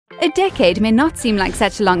A decade may not seem like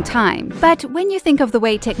such a long time, but when you think of the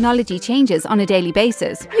way technology changes on a daily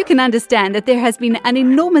basis, you can understand that there has been an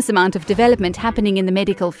enormous amount of development happening in the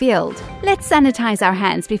medical field. Let's sanitize our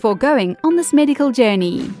hands before going on this medical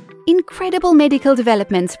journey. Incredible medical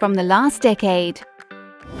developments from the last decade.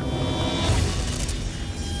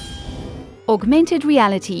 Augmented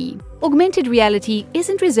reality. Augmented reality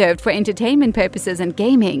isn't reserved for entertainment purposes and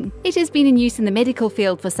gaming. It has been in use in the medical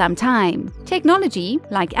field for some time. Technology,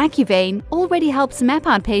 like AccuVein, already helps map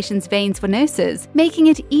out patients' veins for nurses, making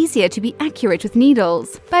it easier to be accurate with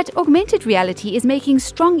needles. But augmented reality is making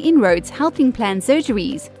strong inroads helping plan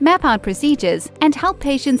surgeries, map out procedures, and help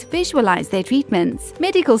patients visualize their treatments.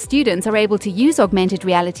 Medical students are able to use augmented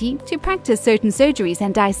reality to practice certain surgeries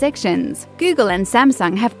and dissections. Google and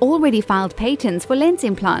Samsung have already filed patents for lens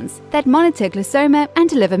implants that monitor glaucoma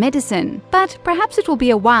and liver medicine. But perhaps it will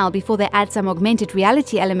be a while before they add some augmented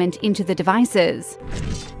reality element into the devices.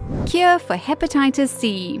 Cure for hepatitis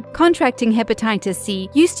C. Contracting hepatitis C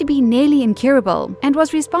used to be nearly incurable and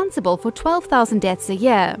was responsible for 12,000 deaths a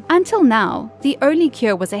year. Until now, the only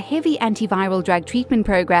cure was a heavy antiviral drug treatment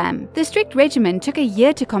program. The strict regimen took a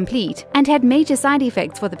year to complete and had major side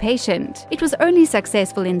effects for the patient. It was only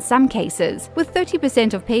successful in some cases, with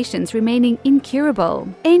 30% of patients remaining incurable.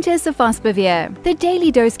 Enter sofosbuvir, the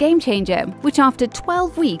daily dose game changer, which after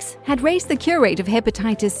 12 weeks had raised the cure rate of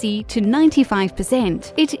hepatitis C to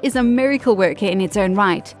 95%. It is a miracle worker in its own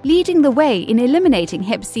right, leading the way in eliminating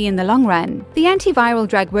Hep C in the long run. The antiviral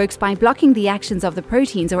drug works by blocking the actions of the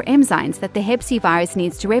proteins or enzymes that the Hep C virus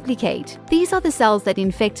needs to replicate. These are the cells that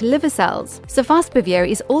infect liver cells. Sofosbuvir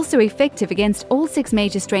is also effective against all 6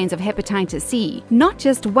 major strains of hepatitis C, not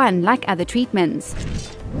just one like other treatments.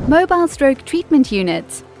 Mobile stroke treatment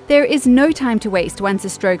units. There is no time to waste once a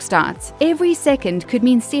stroke starts. Every second could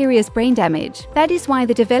mean serious brain damage. That is why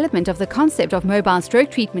the development of the concept of mobile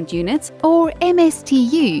stroke treatment units, or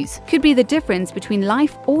MSTUs, could be the difference between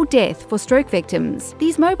life or death for stroke victims.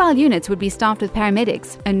 These mobile units would be staffed with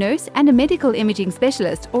paramedics, a nurse, and a medical imaging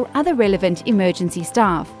specialist or other relevant emergency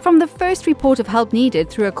staff. From the first report of help needed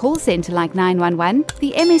through a call center like 911,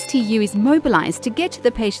 the MSTU is mobilized to get to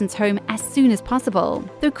the patient's home as soon as possible.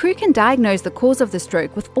 The crew can diagnose the cause of the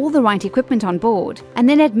stroke with all the right equipment on board, and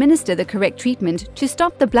then administer the correct treatment to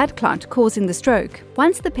stop the blood clot causing the stroke.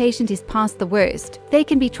 Once the patient is past the worst, they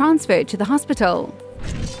can be transferred to the hospital.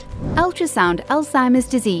 Ultrasound Alzheimer's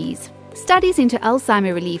disease. Studies into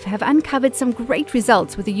Alzheimer relief have uncovered some great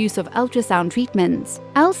results with the use of ultrasound treatments.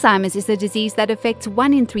 Alzheimer's is a disease that affects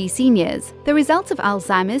 1 in 3 seniors. The results of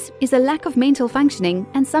Alzheimer's is a lack of mental functioning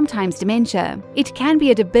and sometimes dementia. It can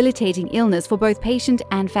be a debilitating illness for both patient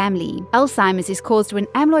and family. Alzheimer's is caused when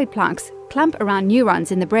amyloid plaques clump around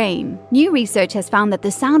neurons in the brain. New research has found that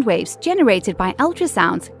the sound waves generated by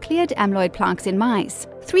ultrasounds cleared amyloid plaques in mice.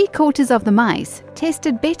 3/4 of the mice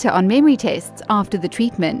tested better on memory tests after the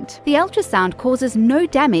treatment. The ultrasound causes no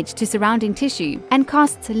damage to surrounding tissue and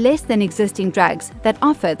costs less than existing drugs that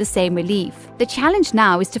offer the same relief. The challenge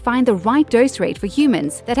now is to find the right dose rate for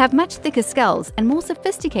humans that have much thicker skulls and more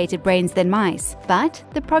sophisticated brains than mice. But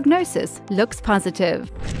the prognosis looks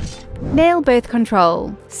positive. Male birth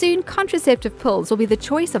control. Soon, contraceptive pills will be the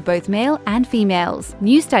choice of both male and females.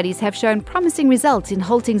 New studies have shown promising results in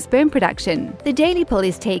halting sperm production. The daily pill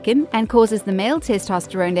is taken and causes the male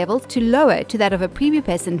testosterone levels to lower to that of a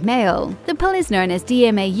prepubescent male. The pill is known as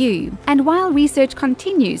DMAU, and while research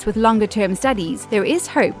continues with longer-term studies, there is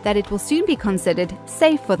hope that it will soon be considered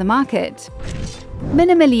safe for the market.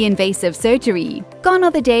 Minimally invasive surgery. Gone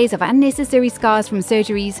are the days of unnecessary scars from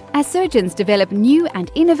surgeries, as surgeons develop new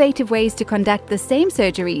and innovative ways to conduct the same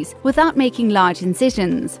surgeries without making large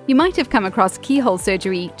incisions. You might have come across keyhole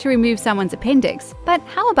surgery to remove someone's appendix, but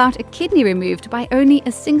how about a kidney removed by only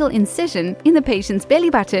a single incision in the patient's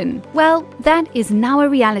belly button? Well, that is now a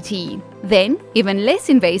reality. Then, even less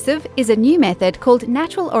invasive is a new method called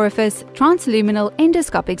natural orifice transluminal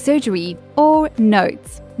endoscopic surgery, or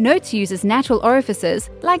NOTES. NOTES uses natural orifices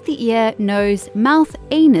like the ear, nose, mouth,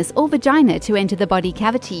 anus, or vagina to enter the body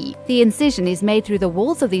cavity. The incision is made through the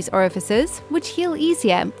walls of these orifices, which heal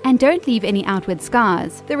easier and don't leave any outward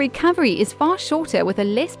scars. The recovery is far shorter with a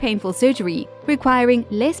less painful surgery, requiring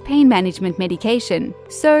less pain management medication,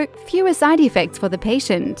 so fewer side effects for the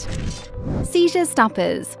patient. Seizure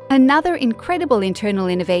stoppers. Another incredible internal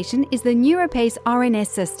innovation is the NeuroPace RNS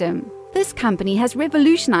system. This company has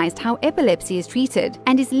revolutionized how epilepsy is treated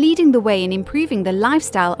and is leading the way in improving the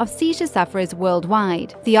lifestyle of seizure sufferers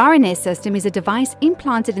worldwide. The RNS system is a device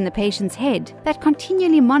implanted in the patient's head that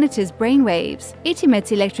continually monitors brain waves. It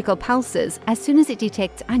emits electrical pulses as soon as it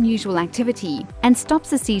detects unusual activity and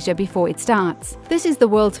stops a seizure before it starts. This is the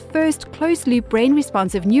world's first closed-loop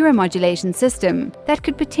brain-responsive neuromodulation system that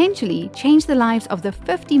could potentially change the lives of the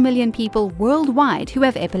 50 million people worldwide who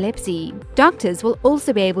have epilepsy. Doctors will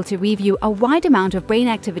also be able to review a wide amount of brain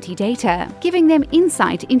activity data, giving them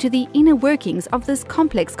insight into the inner workings of this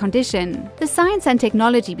complex condition. The science and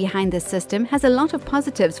technology behind this system has a lot of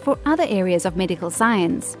positives for other areas of medical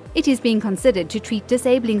science. It is being considered to treat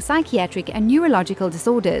disabling psychiatric and neurological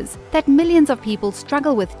disorders that millions of people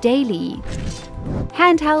struggle with daily.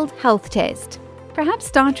 Handheld health test. Perhaps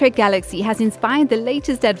Star Trek Galaxy has inspired the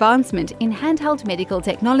latest advancement in handheld medical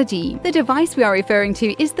technology. The device we are referring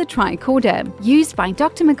to is the tricorder, used by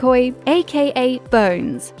Dr. McCoy, aka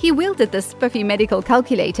Bones. He wielded this spiffy medical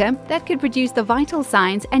calculator that could produce the vital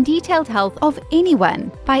signs and detailed health of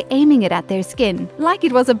anyone by aiming it at their skin, like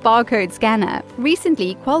it was a barcode scanner.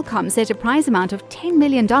 Recently, Qualcomm set a prize amount of $10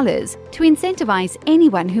 million to incentivize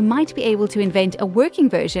anyone who might be able to invent a working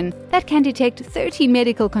version that can detect 30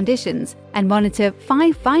 medical conditions and monitor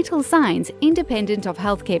 5 vital signs independent of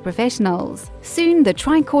healthcare professionals. Soon, the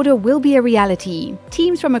tricorder will be a reality.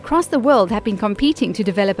 Teams from across the world have been competing to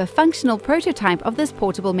develop a functional prototype of this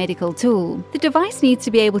portable medical tool. The device needs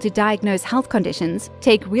to be able to diagnose health conditions,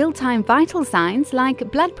 take real-time vital signs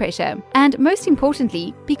like blood pressure, and most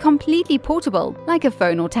importantly, be completely portable like a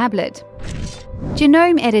phone or tablet.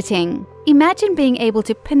 Genome editing. Imagine being able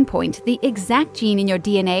to pinpoint the exact gene in your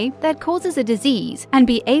DNA that causes a disease and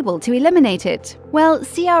be able to eliminate it. Well,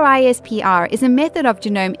 CRISPR is a method of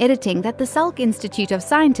genome editing that the Salk Institute of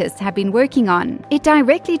Scientists have been working on. It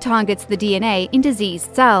directly targets the DNA in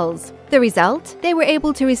diseased cells. The result? They were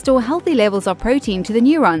able to restore healthy levels of protein to the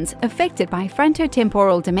neurons affected by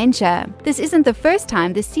frontotemporal dementia. This isn't the first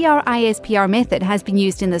time the CRISPR method has been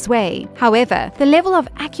used in this way. However, the level of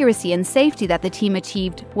accuracy and safety that the team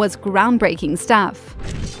achieved was groundbreaking stuff.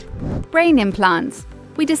 Brain implants.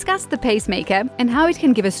 We discussed the pacemaker and how it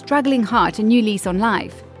can give a struggling heart a new lease on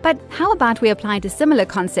life. But how about we applied a similar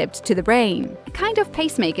concept to the brain? A kind of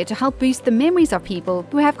pacemaker to help boost the memories of people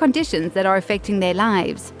who have conditions that are affecting their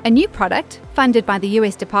lives. A new product, funded by the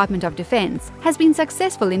US Department of Defense, has been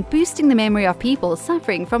successful in boosting the memory of people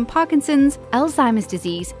suffering from Parkinson's, Alzheimer's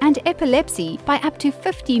disease, and epilepsy by up to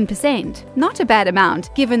 15%. Not a bad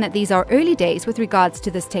amount, given that these are early days with regards to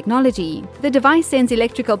this technology. The device sends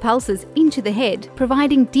electrical pulses into the head,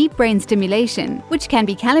 providing deep brain stimulation, which can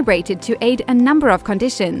be calibrated to aid a number of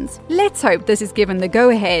conditions. Let's hope this is given the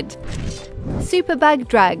go-ahead. Superbug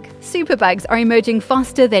drug. Superbugs are emerging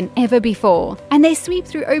faster than ever before, and they sweep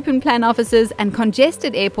through open-plan offices and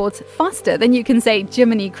congested airports faster than you can say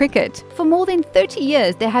Jiminy Cricket. For more than 30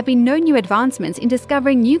 years, there have been no new advancements in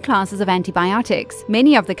discovering new classes of antibiotics.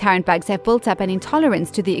 Many of the current bugs have built up an intolerance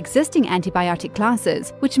to the existing antibiotic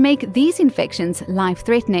classes, which make these infections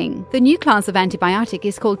life-threatening. The new class of antibiotic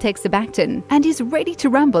is called teixobactin and is ready to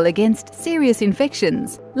rumble against serious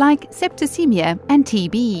infections like septicemia and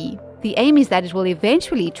TB. The aim is that it will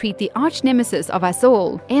eventually treat the arch-nemesis of us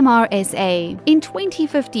all, MRSA. In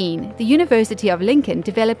 2015, the University of Lincoln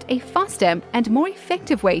developed a faster and more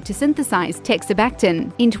effective way to synthesize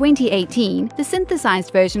teixobactin. In 2018, the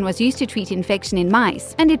synthesized version was used to treat infection in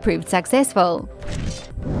mice, and it proved successful.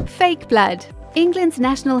 Fake blood. England's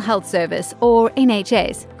National Health Service, or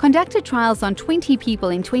NHS, conducted trials on 20 people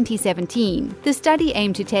in 2017. The study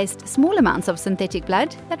aimed to test small amounts of synthetic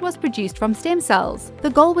blood that was produced from stem cells. The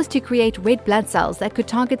goal was to create red blood cells that could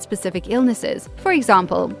target specific illnesses, for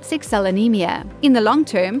example, sickle-cell anemia. In the long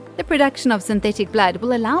term, the production of synthetic blood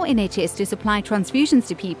will allow NHS to supply transfusions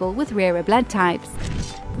to people with rarer blood types.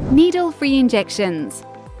 Needle-free injections.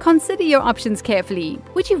 Consider your options carefully.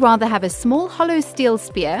 Would you rather have a small hollow steel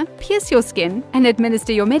spear pierce your skin and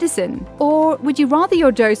administer your medicine? Or would you rather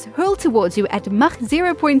your dose hurl towards you at Mach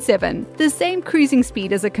 0.7, the same cruising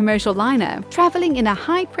speed as a commercial liner, traveling in a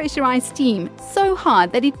high pressurized steam so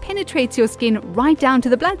hard that it penetrates your skin right down to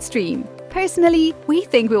the bloodstream? Personally, we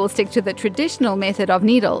think we will stick to the traditional method of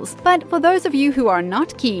needles, but for those of you who are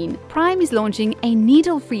not keen, Prime is launching a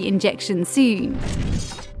needle-free injection soon.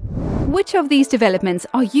 Which of these developments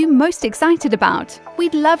are you most excited about?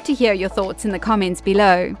 We'd love to hear your thoughts in the comments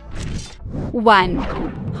below. 1.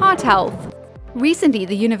 Heart health. Recently,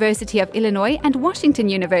 the University of Illinois and Washington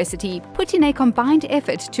University put in a combined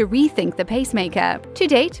effort to rethink the pacemaker. To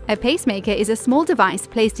date, a pacemaker is a small device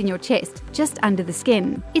placed in your chest, just under the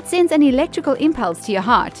skin. It sends an electrical impulse to your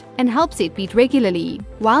heart, and helps it beat regularly.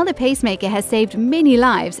 While the pacemaker has saved many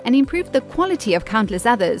lives and improved the quality of countless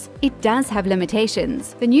others, it does have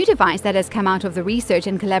limitations. The new device that has come out of the research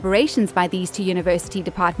and collaborations by these two university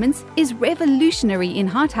departments is revolutionary in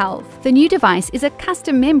heart health. The new device is a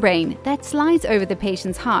custom membrane that slides over the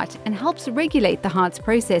patient's heart and helps regulate the heart's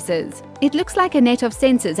processes. It looks like a net of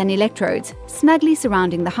sensors and electrodes snugly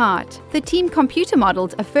surrounding the heart. The team computer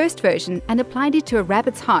modeled a first version and applied it to a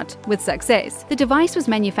rabbit's heart with success. The device was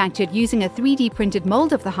manufactured using a 3D printed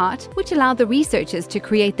mold of the heart, which allowed the researchers to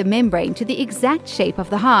create the membrane to the exact shape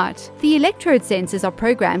of the heart. The electrode sensors are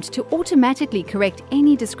programmed to automatically correct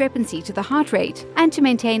any discrepancy to the heart rate and to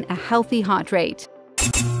maintain a healthy heart rate.